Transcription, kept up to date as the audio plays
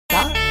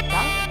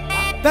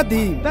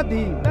Tadim,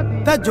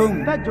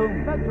 Tajung,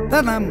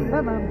 Tanam,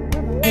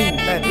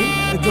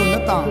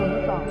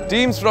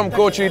 Teams from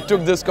Kochi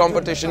took this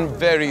competition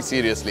very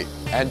seriously.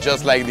 And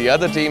just like the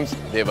other teams,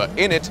 they were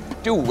in it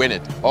to win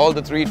it. All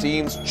the three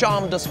teams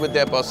charmed us with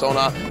their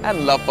persona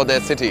and love for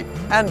their city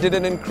and did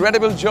an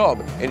incredible job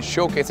in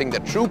showcasing the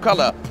true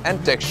color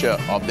and texture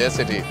of their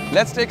city.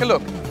 Let's take a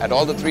look at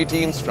all the three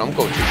teams from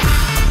Kochi.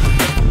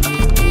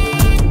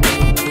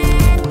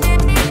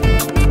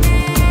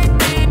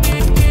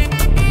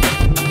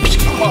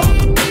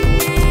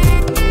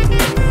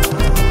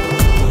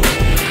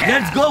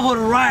 Let's go for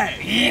a ride!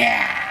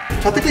 Yeah!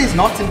 Kathakali is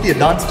not simply a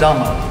dance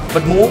drama,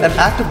 but more an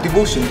act of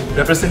devotion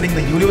representing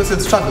the universal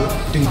struggle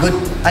between good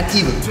and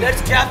evil.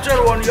 Let's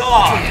capture one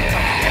yard!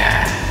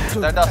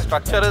 That our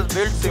structure is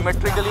built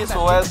symmetrically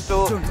so as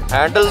to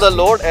handle the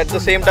load at the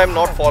same time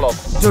not fall off.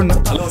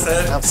 Hello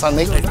sir. Have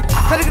something.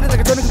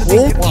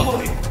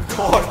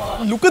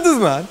 Oh, look at this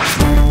man.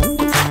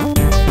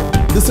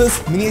 This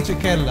is miniature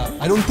Kerala.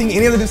 I don't think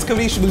any other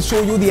discovery will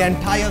show you the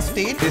entire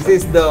state. This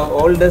is the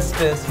oldest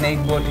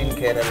snake boat in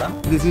Kerala.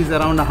 This is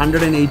around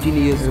 118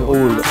 years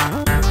old.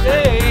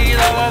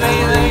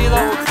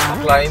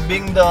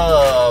 Climbing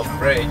the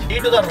bridge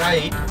to the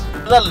right,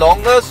 the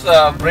longest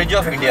bridge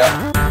of India.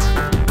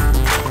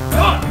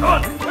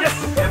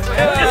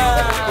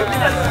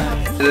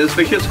 This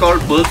fish is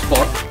called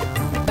EcoSport.